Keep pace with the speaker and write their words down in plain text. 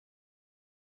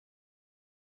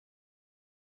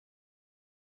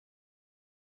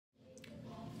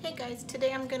Hey guys,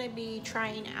 today I'm gonna be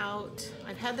trying out,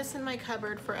 I've had this in my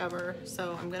cupboard forever,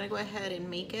 so I'm gonna go ahead and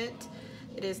make it.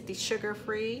 It is the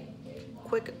sugar-free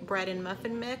quick bread and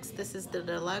muffin mix. This is the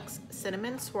deluxe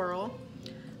cinnamon swirl.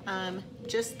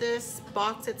 Just this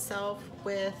box itself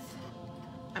with,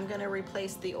 I'm gonna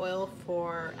replace the oil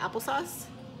for applesauce.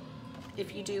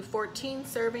 If you do 14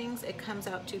 servings, it comes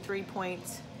out to 3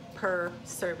 points per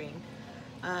serving.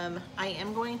 I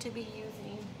am going to be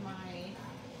using my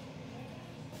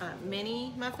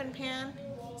mini muffin pan,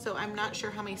 so I'm not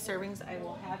sure how many servings I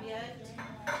will have yet,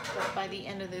 but by the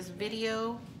end of this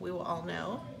video we will all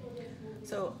know.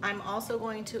 So I'm also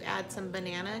going to add some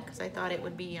banana because I thought it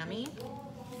would be yummy.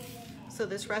 So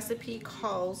this recipe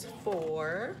calls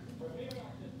for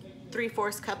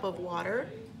 3/4 cup of water,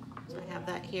 so I have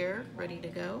that here ready to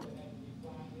go,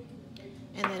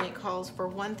 and then it calls for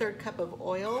 1/3 cup of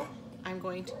oil. I'm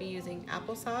going to be using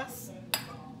applesauce,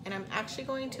 and I'm actually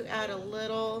going to add a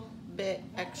little bit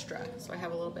extra, so I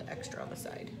have a little bit extra on the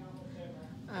side.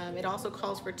 It also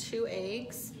calls for 2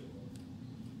 eggs,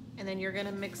 and then you're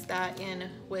gonna mix that in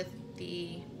with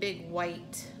the big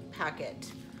white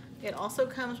packet. It also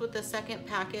comes with the second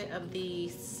packet of the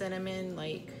cinnamon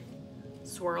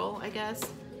swirl, I guess,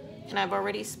 and I've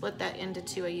already split that into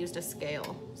 2. I used a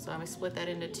scale, so I'm gonna split that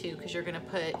into 2 because you're gonna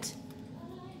put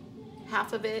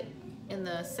half of it in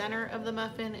the center of the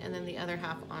muffin and then the other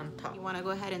half on top. You want to go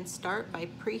ahead and start by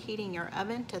preheating your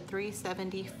oven to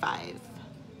 375.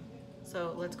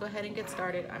 So let's go ahead and get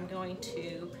started. I'm going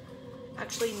to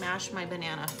actually mash my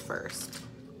banana first.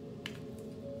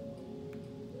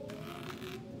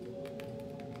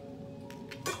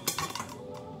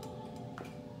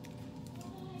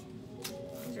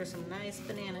 These are some nice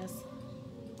bananas.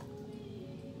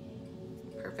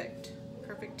 Perfect.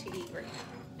 Perfect to eat right now.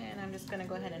 And I'm just gonna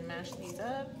go ahead and mash these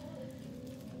up.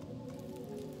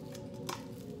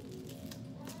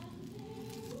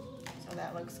 So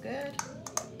that looks good.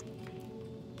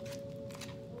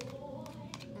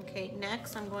 Okay,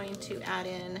 next I'm going to add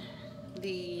in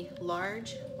the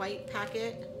large white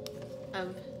packet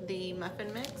of the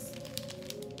muffin mix.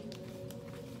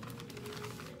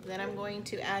 Then I'm going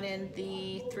to add in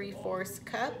the 3/4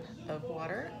 cup of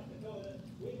water.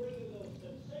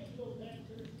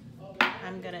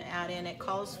 I'm gonna add in, it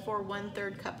calls for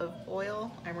 1/3 cup of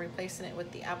oil. I'm replacing it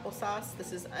with the applesauce.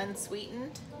 This is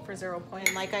unsweetened for 0 point.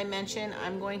 And like I mentioned,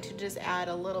 I'm going to just add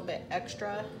a little bit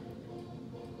extra.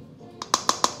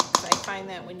 I find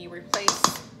that when you replace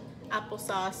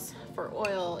applesauce for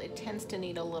oil, it tends to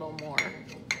need a little more.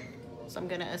 So I'm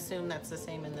gonna assume that's the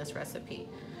same in this recipe.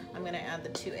 I'm gonna add the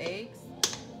 2 eggs.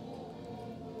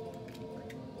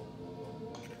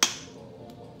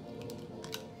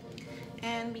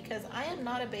 And because I am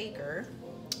not a baker,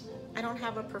 I don't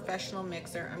have a professional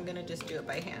mixer, I'm gonna just do it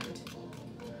by hand.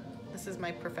 This is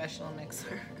my professional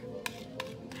mixer.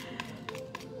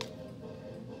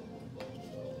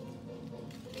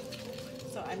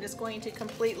 So I'm just going to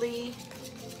completely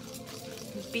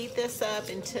beat this up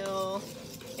until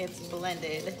it's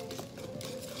blended.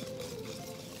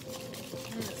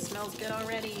 It smells good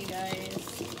already, you guys.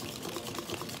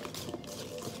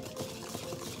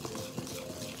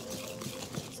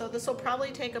 So this will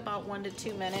probably take about 1 to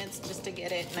 2 minutes just to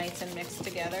get it nice and mixed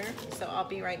together. So I'll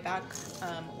be right back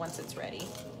once it's ready.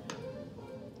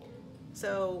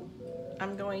 So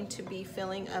I'm going to be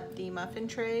filling up the muffin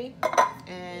tray,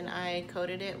 and I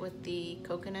coated it with the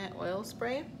coconut oil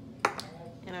spray.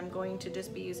 And I'm going to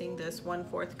just be using this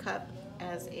 1/4 cup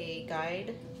as a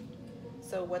guide.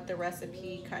 So what the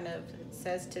recipe kind of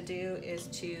says to do is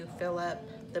to fill up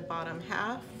the bottom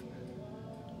half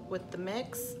with the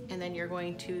mix, and then you're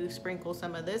going to sprinkle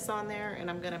some of this on there, and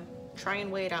I'm gonna try and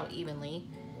weigh it out evenly,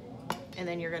 and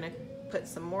then you're gonna put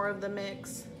some more of the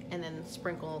mix and then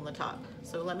sprinkle on the top.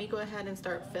 So let me go ahead and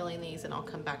start filling these, and I'll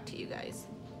come back to you guys.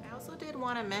 I also did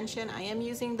want to mention I am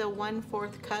using the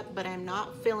 1/4 cup, but I'm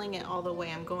not filling it all the way.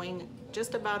 I'm going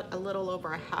just about a little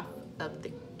over a half of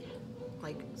the,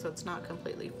 so it's not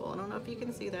completely full. I don't know if you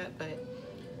can see that, but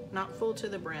not full to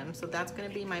the brim. So that's gonna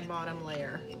be my bottom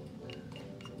layer.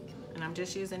 And I'm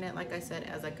just using it, like I said,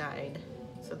 as a guide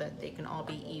so that they can all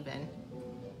be even.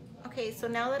 Okay, so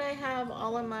now that I have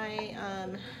all of my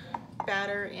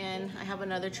batter in, I have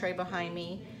another tray behind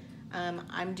me.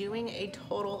 I'm doing a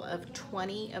total of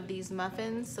 20 of these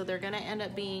muffins, so they're gonna end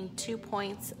up being 2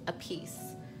 points a piece.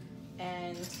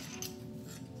 And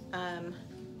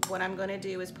what I'm gonna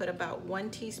do is put about 1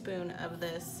 teaspoon of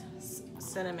this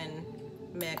cinnamon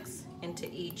mix into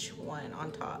each one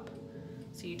on top.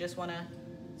 So you just wanna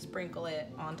sprinkle it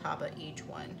on top of each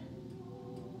one.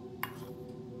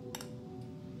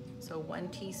 So 1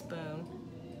 teaspoon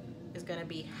is gonna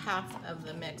be half of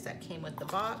the mix that came with the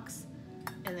box.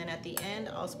 And then at the end,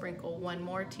 I'll sprinkle 1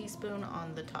 more teaspoon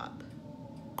on the top.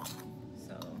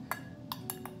 So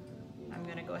I'm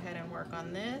gonna go ahead and work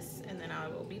on this and then I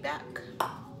will be back.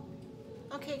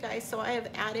 Okay guys, so I have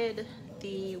added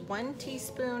the 1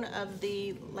 teaspoon of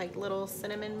the like little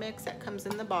cinnamon mix that comes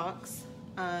in the box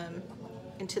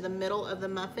into the middle of the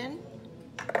muffin.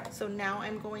 So now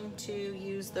I'm going to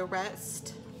use the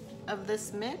rest of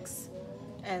this mix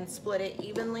and split it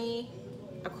evenly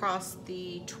across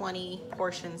the 20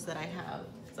 portions that I have.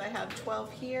 So I have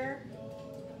 12 here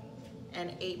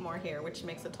and 8 more here, which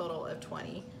makes a total of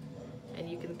 20. And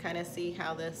you can kind of see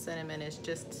how the cinnamon is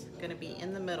just gonna be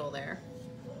in the middle there.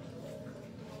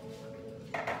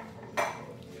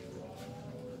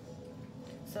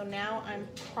 So now I'm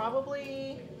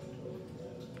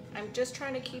just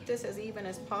trying to keep this as even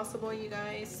as possible, you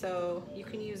guys. So you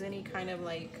can use any kind of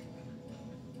like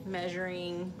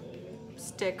measuring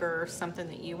stick or something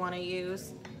that you want to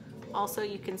use. Also,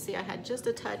 you can see I had just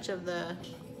a touch of the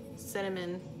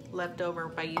cinnamon left over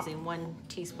by using 1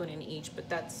 teaspoon in each, but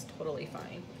that's totally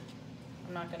fine.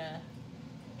 I'm not gonna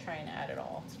try and add it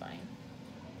all, it's fine.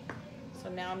 So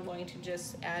now I'm going to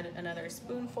just add another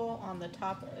spoonful on the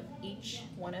top of each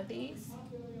one of these.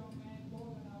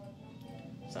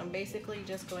 So I'm basically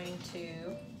just going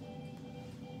to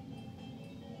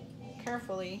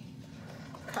carefully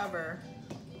cover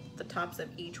the tops of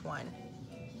each one.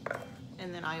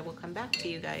 And then I will come back to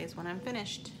you guys when I'm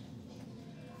finished.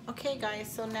 Okay guys,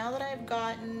 so now that I've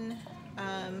gotten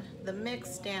the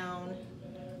mix down,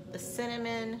 the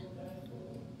cinnamon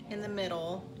in the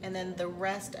middle, and then the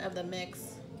rest of the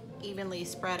mix evenly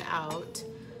spread out.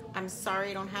 I'm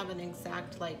sorry I don't have an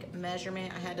exact like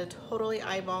measurement. I had to totally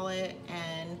eyeball it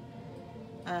and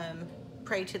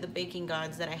pray to the baking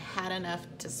gods that I had enough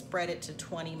to spread it to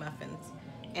 20 muffins,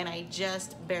 and I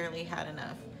just barely had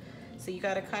enough. So you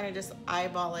gotta kind of just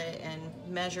eyeball it and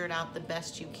measure it out the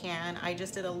best you can. I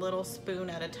just did a little spoon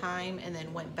at a time and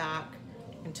then went back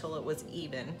until it was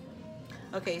even.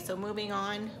 Okay, so moving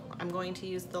on, I'm going to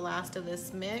use the last of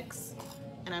this mix,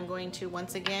 and I'm going to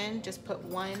once again just put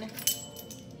 1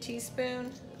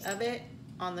 teaspoon of it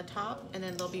on the top, and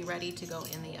then they'll be ready to go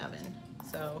in the oven.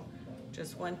 So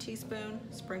just 1 teaspoon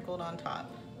sprinkled on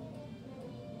top,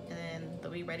 and then they'll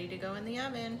be ready to go in the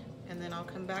oven, and then I'll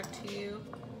come back to you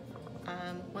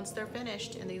once they're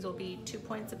finished. And these will be 2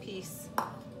 points apiece.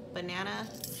 Banana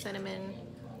cinnamon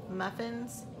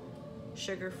muffins,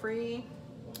 sugar-free,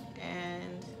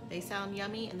 and they sound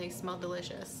yummy and they smell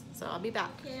delicious. So I'll be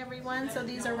back. Okay everyone, so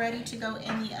these are ready to go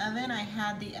in the oven. I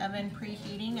had the oven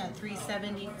preheating at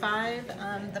 375.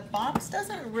 The box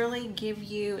doesn't really give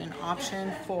you an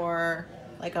option for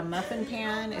like a muffin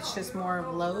pan. It's just more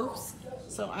of loaves.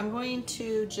 So I'm going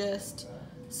to just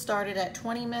start it at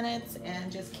 20 minutes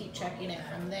and just keep checking it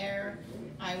from there.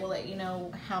 I will let you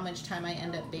know how much time I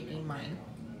end up baking mine.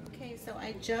 Okay, so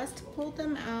I just pulled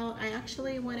them out. I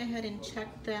actually went ahead and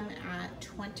checked them at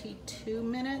 22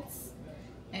 minutes,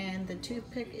 and the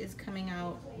toothpick is coming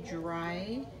out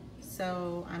dry.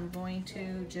 So I'm going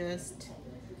to just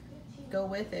go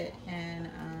with it, and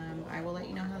I will let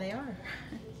you know how they are.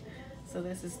 So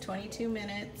this is 22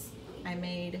 minutes. I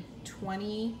made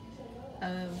 20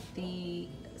 of the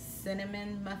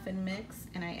cinnamon muffin mix,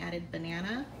 and I added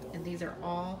banana, and these are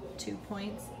all 2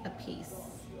 points a piece.